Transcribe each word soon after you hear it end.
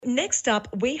next up,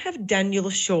 we have Daniel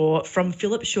Shaw from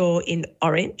Phillip Shaw in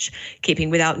Orange, keeping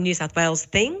with our New South Wales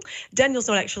theme. Daniel's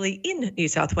not actually in New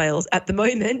South Wales at the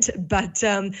moment, but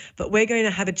we're going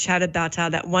to have a chat about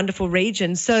that wonderful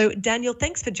region. So, Daniel,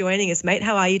 thanks for joining us, mate.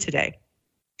 How are you today?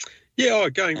 Yeah,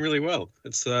 going really well.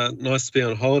 It's nice to be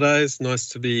on holidays, nice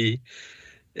to be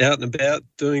out and about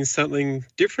doing something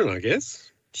different, I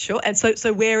guess. Sure. And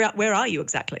so where are you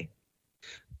exactly?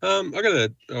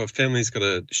 Our family's got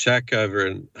a shack over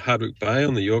in Hardwick Bay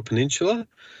on the Yorke Peninsula.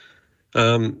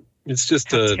 It's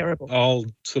just an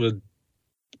old sort of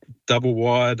double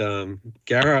wide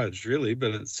garage, really,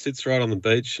 but it sits right on the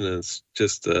beach and it's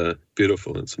just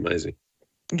beautiful. It's amazing.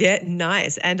 Yeah,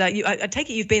 nice. And I take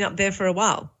it you've been up there for a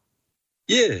while.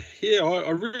 Yeah.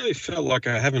 I really felt like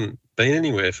I haven't been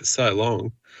anywhere for so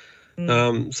long.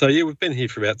 We've been here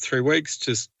for about 3 weeks,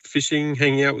 just fishing,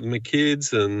 hanging out with my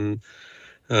kids, and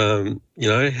leading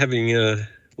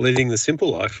the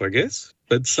simple life, I guess,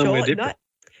 but somewhere different.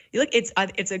 Look, it's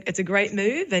a great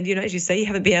move, and as you say, you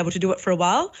haven't been able to do it for a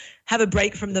while. Have a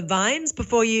break from the vines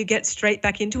before you get straight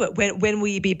back into it. When will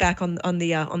you be back on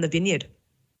the vineyard?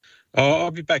 Oh,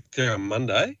 I'll be back there on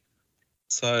Monday.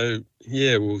 So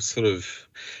yeah, we'll sort of.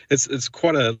 It's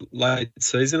quite a late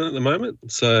season at the moment.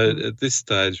 So at this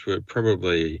stage, we're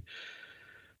probably,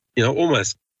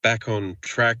 almost back on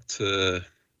track to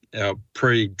our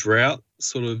pre-drought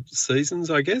sort of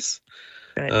seasons, I guess.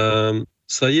 Right.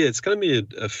 It's going to be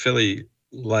a fairly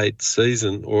late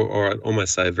season, or I'd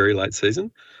almost say a very late season.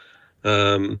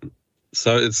 So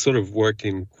it's sort of worked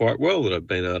in quite well that I've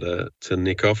been able to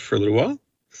nick off for a little while.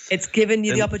 It's given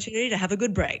you the opportunity to have a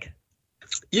good break.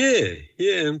 Yeah,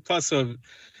 and plus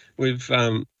we've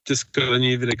just got a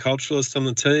new viticulturalist on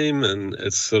the team, and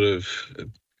it's sort of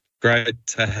great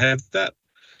to have that,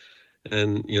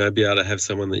 and be able to have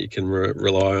someone that you can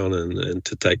rely on and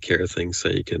to take care of things, so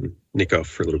you can nick off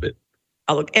for a little bit.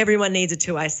 Oh, look, everyone needs it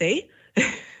too, I see.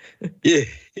 Yeah,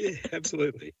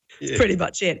 absolutely. Yeah. That's pretty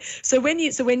much it. So when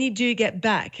you do get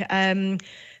back,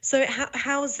 so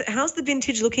how's the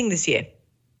vintage looking this year?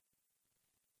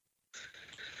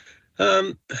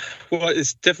 Well,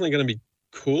 it's definitely going to be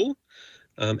cool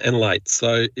and late.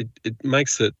 So it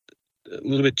makes it a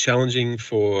little bit challenging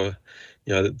for,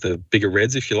 the bigger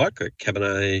reds, if you like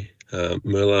Cabernet,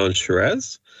 Merlot and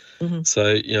Shiraz. Mm-hmm.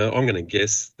 So, I'm going to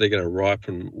guess they're going to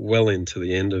ripen well into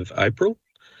the end of April.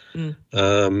 And,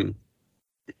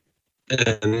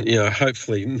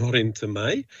 hopefully not into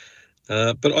May.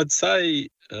 But I'd say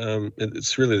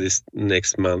it's really this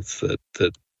next month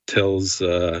that tells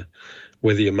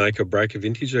whether you make or break a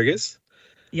vintage, I guess.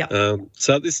 Yeah.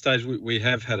 So at this stage, we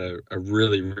have had a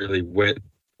really, really wet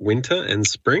winter and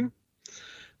spring,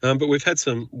 but we've had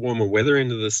some warmer weather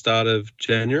into the start of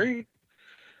January.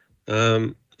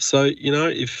 If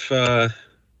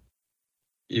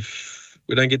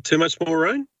we don't get too much more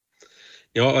rain,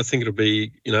 I think it'll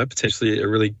be, potentially a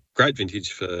really great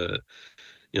vintage for,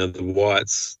 the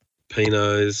whites,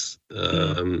 Pinots,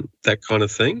 that kind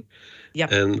of thing. Yeah.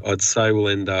 And I'd say we'll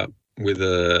end up with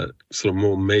a sort of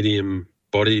more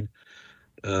medium-bodied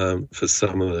for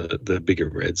some of the bigger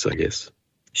reds, I guess.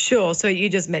 Sure. So you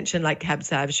just mentioned like Cab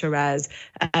Sav, Shiraz.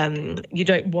 You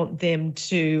don't want them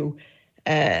to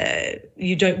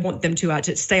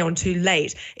to stay on too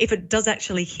late. If it does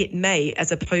actually hit May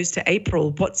as opposed to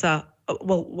April, what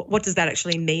does that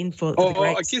actually mean for the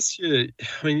grapes? I guess you're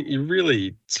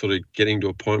really sort of getting to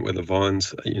a point where the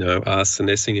vines, are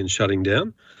senescing and shutting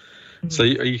down. So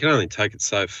you can only take it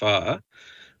so far.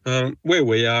 Where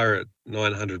we are at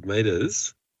 900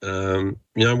 metres,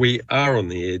 we are on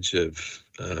the edge of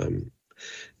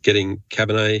getting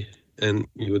Cabernet, and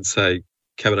you would say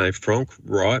Cabernet Franc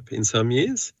ripe in some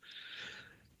years.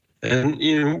 And,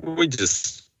 we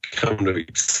just come to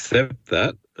accept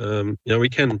that. We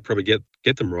can probably get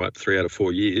them ripe 3 out of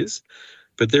 4 years,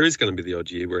 but there is going to be the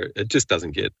odd year where it just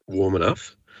doesn't get warm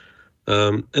enough.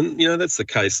 And, that's the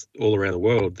case all around the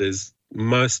world. There's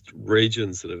most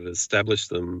regions that have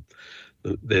established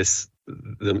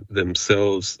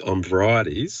themselves on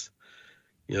varieties.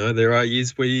 There are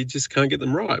years where you just can't get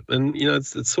them ripe. And,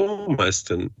 it's almost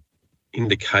an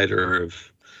indicator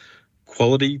of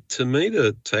quality to me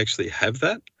to actually have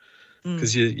that,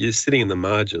 because you're sitting in the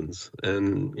margins.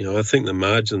 And, I think the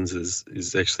margins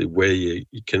is actually where you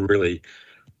can really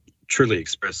truly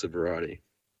express a variety.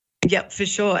 Yep, for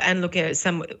sure. And look at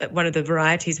one of the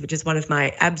varieties, which is one of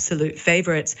my absolute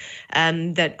favourites,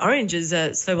 that Orange is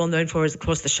so well known for, is of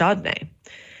course the Chardonnay.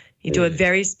 You do a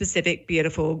very specific,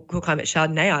 beautiful, cool climate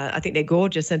Chardonnay. I think they're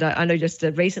gorgeous. And I know just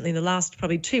recently, in the last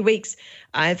probably 2 weeks,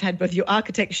 I've had both your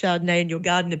Architect Chardonnay and your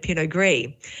Gardener Pinot Gris.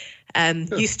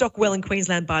 You stock well in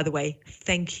Queensland, by the way.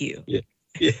 Thank you. Yeah.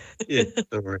 Yeah, yeah,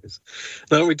 no worries.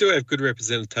 No, we do have good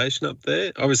representation up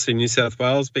there. Obviously, New South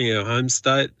Wales being our home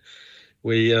state,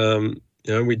 we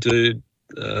we do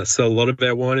sell a lot of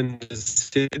our wine into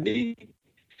Sydney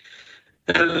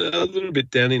and a little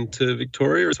bit down into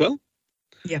Victoria as well.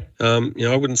 Yeah.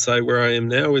 I wouldn't say where I am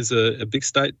now is a big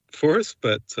state for us,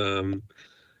 but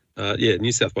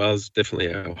New South Wales is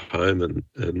definitely our home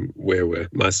and where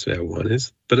most of our wine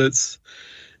is. But it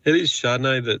is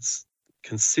Chardonnay that's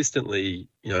consistently,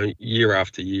 year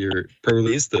after year,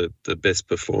 probably is the best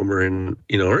performer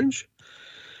in orange.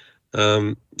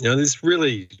 There's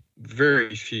really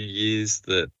very few years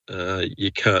that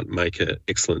you can't make an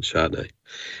excellent Chardonnay.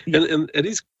 Yeah. And it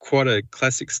is quite a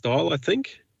classic style, I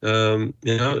think.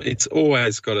 It's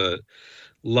always got a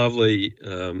lovely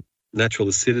natural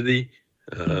acidity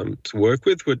to work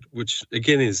with, which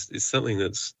again is something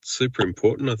that's super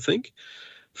important, I think,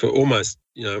 for almost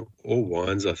all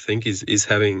wines. I think is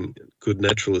having good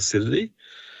natural acidity.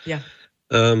 Yeah.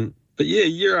 But yeah,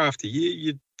 year after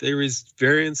year, there is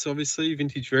variance, obviously,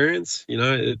 vintage variance.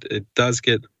 It does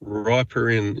get riper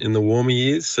in the warmer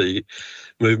years, so you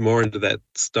move more into that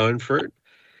stone fruit.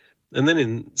 And then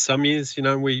in some years,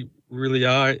 we really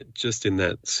are just in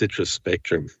that citrus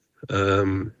spectrum.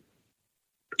 I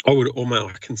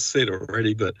can see it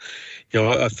already, but,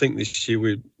 I think this year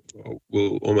we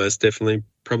will almost definitely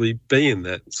probably be in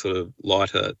that sort of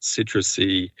lighter,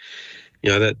 citrusy,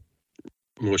 that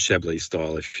more Chablis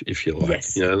style, if you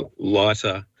like. Yes.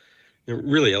 Lighter,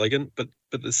 really elegant, but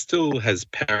it still has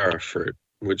power fruit,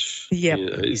 which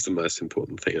is the most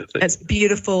important thing, I think. It's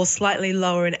beautiful, slightly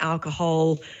lower in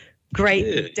alcohol.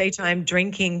 Great daytime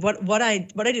drinking. What I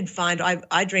did find,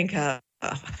 I drink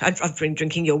I've been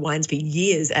drinking your wines for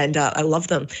years, and I love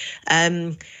them.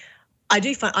 I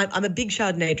do find I'm a big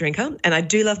Chardonnay drinker, and I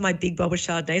do love my big bottle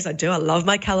Chardonnays. I love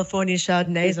my California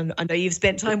Chardonnays, and I know you've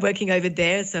spent time working over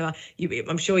there, so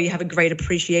I'm sure you have a great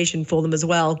appreciation for them as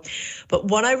well. But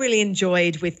what I really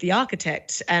enjoyed with The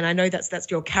Architect, and I know that's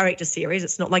your character series,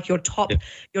 it's not like your top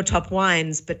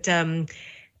wines, but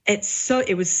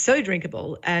it was so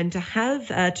drinkable, and to have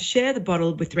to share the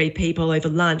bottle with 3 people over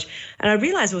lunch, and I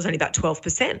realized it was only about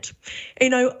 12%.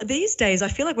 These days I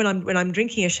feel like when I'm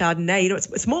drinking a Chardonnay,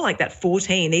 it's more like that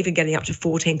 14, even getting up to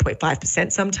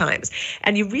 14.5% sometimes,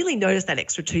 and you really notice that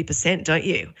extra 2%, don't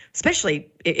you?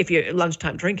 Especially if you're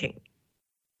lunchtime drinking.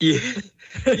 Yeah,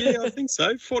 I think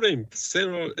so.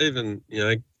 14%, or even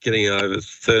getting over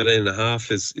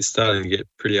 13.5 is starting to get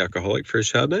pretty alcoholic for a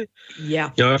Chardonnay.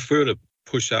 Yeah. If we were to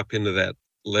push up into that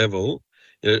level,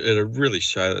 it'll really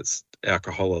show that's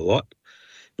alcohol a lot.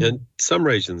 Some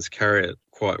regions carry it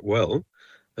quite well,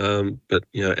 but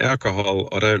alcohol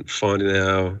I don't find in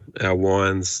our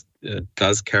wines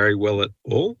does carry well at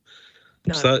all.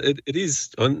 No. So it is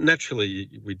naturally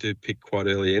we do pick quite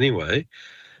early anyway,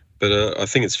 but I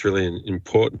think it's really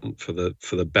important for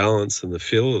the balance and the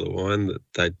feel of the wine that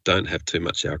they don't have too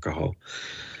much alcohol.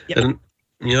 Yep.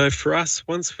 And for us,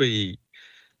 once we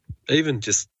even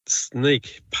just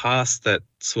sneak past that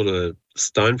sort of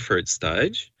stone fruit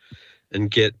stage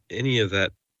and get any of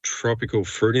that tropical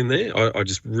fruit in there, I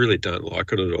just really don't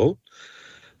like it at all.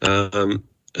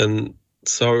 And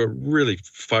so I really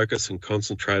focus and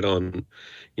concentrate on,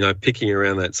 picking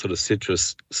around that sort of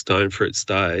citrus stone fruit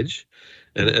stage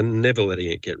and never letting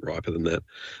it get riper than that.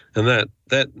 And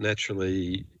that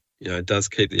naturally, does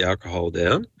keep the alcohol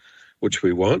down, which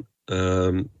we want.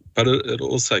 But it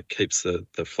also keeps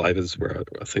the flavours where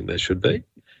I think they should be.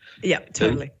 Yeah,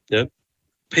 totally.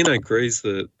 Pinot Gris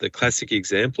is the classic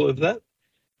example of that.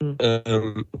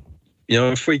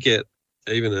 If we get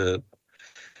even a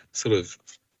sort of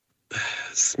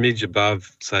smidge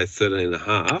above, say,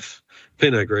 13.5,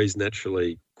 Pinot Gris is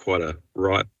naturally quite a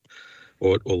ripe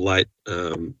or late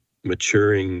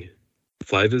maturing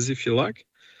flavours, if you like.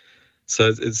 So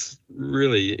it's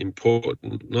really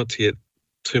important not to get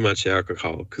too much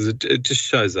alcohol because it just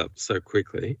shows up so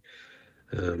quickly.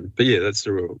 But yeah, that's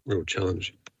a real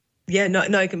challenge. Yeah,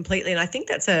 no, completely. And I think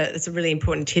that's a really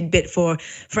important tidbit for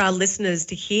our listeners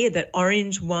to hear, that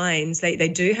orange wines, they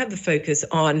do have the focus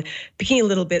on picking a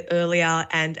little bit earlier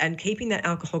and keeping that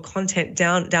alcohol content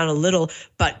down a little,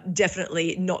 but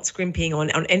definitely not scrimping on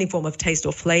any form of taste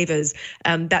or flavors.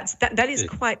 That is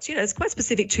quite, it's quite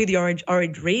specific to the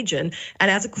orange region,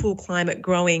 and as a cool climate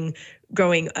growing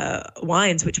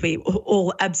wines, which we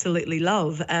all absolutely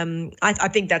love. I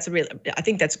think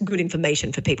that's good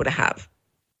information for people to have.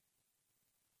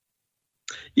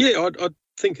 Yeah, I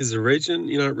think as a region,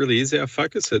 it really is our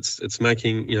focus. It's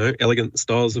making, elegant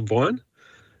styles of wine.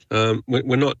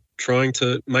 We're not trying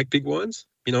to make big wines.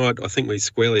 I think we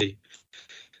squarely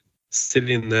sit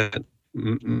in that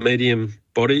medium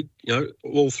bodied,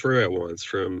 all through our wines,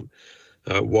 from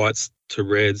whites to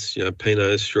reds,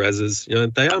 Pinots,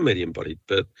 Shirazes, they are medium bodied,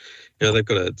 but, they've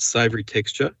got a savoury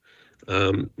texture.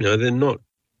 They're not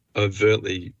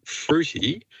overtly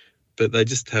fruity, but they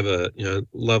just have a,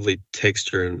 lovely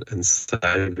texture and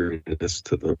savouriness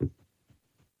to them.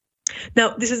 Now,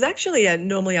 this is actually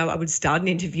normally I would start an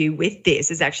interview with this.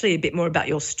 Is actually a bit more about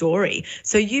your story.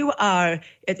 So you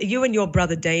and your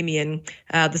brother Damien,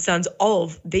 the sons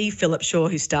of the Philip Shaw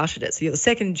who started it. So you're the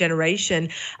second generation.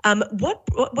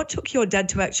 What took your dad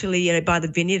to actually buy the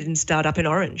vineyard and start up in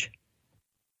Orange?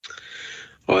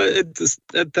 Well,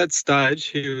 at that stage,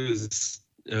 he was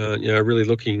really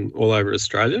looking all over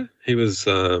Australia. He was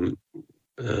chief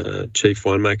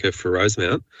winemaker for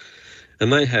Rosemount,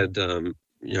 and they had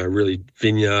really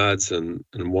vineyards and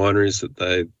wineries that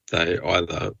they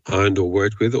either owned or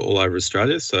worked with all over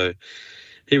Australia. So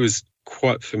he was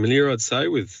quite familiar, I'd say,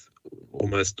 with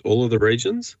almost all of the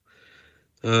regions.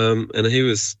 And he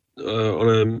was on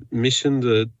a mission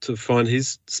to find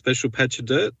his special patch of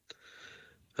dirt.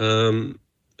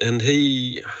 And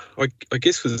he, I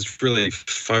guess, was really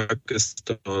focused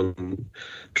on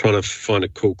trying to find a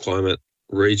cool climate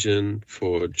region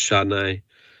for Chardonnay,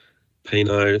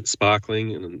 Pinot,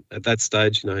 sparkling, and at that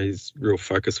stage, his real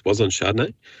focus was on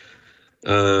Chardonnay.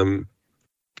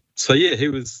 So yeah, he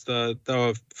was. They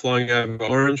were flying over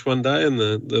Orange one day, and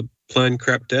the plane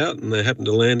crapped out, and they happened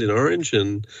to land in Orange,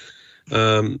 and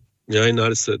he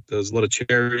noticed that there was a lot of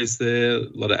cherries there, a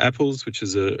lot of apples, which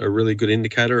is a really good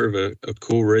indicator of a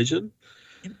cool region.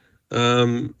 Yep.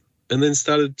 And then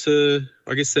started to,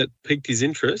 I guess, that piqued his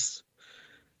interest.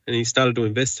 And he started to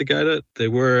investigate it. There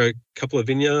were a couple of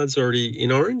vineyards already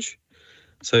in Orange,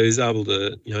 so he was able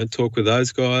to, talk with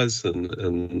those guys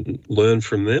and learn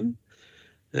from them.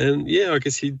 And yeah, I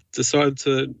guess he decided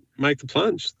to make the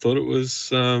plunge. Thought it was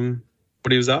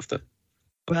what he was after.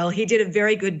 Well, he did a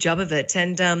very good job of it,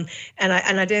 and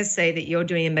I dare say that you're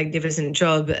doing a magnificent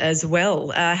job as well.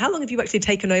 How long have you actually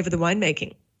taken over the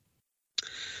winemaking?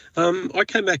 I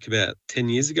came back about 10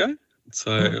 years ago,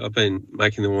 so I've been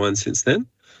making the wine since then.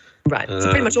 Right. So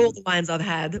pretty much all the wines I've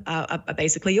had are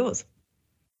basically yours.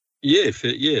 Yeah,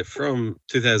 from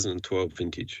 2012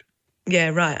 vintage. Yeah,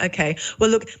 right. Okay. Well,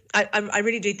 look, I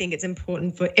really do think it's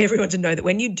important for everyone to know that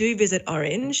when you do visit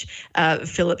Orange,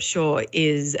 Philip Shaw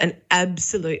is an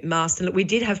absolute master. Look, we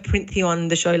did have Printhy on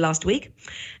the show last week,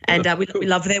 and we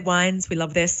love their wines. We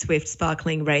love their Swift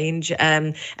sparkling range.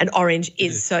 And Orange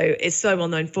is so well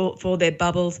known for their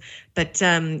bubbles. But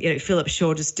Philip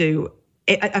Shaw just do.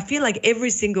 I feel like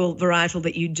every single varietal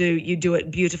that you do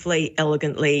it beautifully,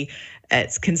 elegantly.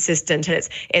 It's consistent, and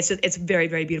it's a very,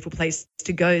 very beautiful place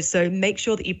to go. So make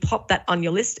sure that you pop that on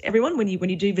your list, everyone, when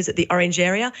you do visit the Orange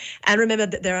area. And remember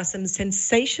that there are some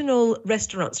sensational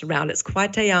restaurants around. It's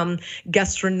quite a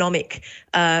gastronomic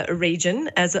region,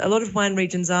 as a lot of wine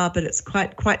regions are, but it's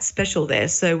quite special there.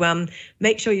 So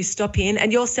make sure you stop in.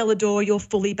 And your cellar door, you're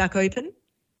fully back open?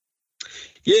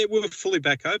 Yeah, we're fully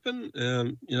back open.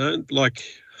 Like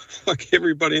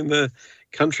everybody in the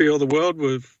country or the world,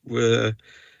 we're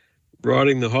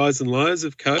riding the highs and lows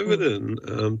of COVID,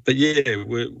 and but yeah,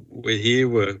 we're here,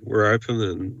 we're open,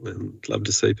 and love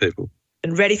to see people.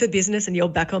 And ready for business, and you're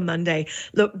back on Monday.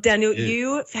 Look, Daniel,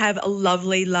 you have a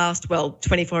lovely last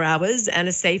 24 hours and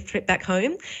a safe trip back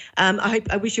home.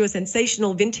 I wish you a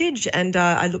sensational vintage, and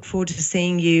I look forward to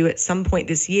seeing you at some point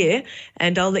this year.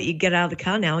 And I'll let you get out of the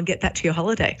car now and get back to your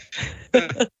holiday.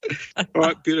 All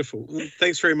right, beautiful.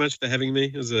 Thanks very much for having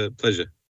me. It was a pleasure.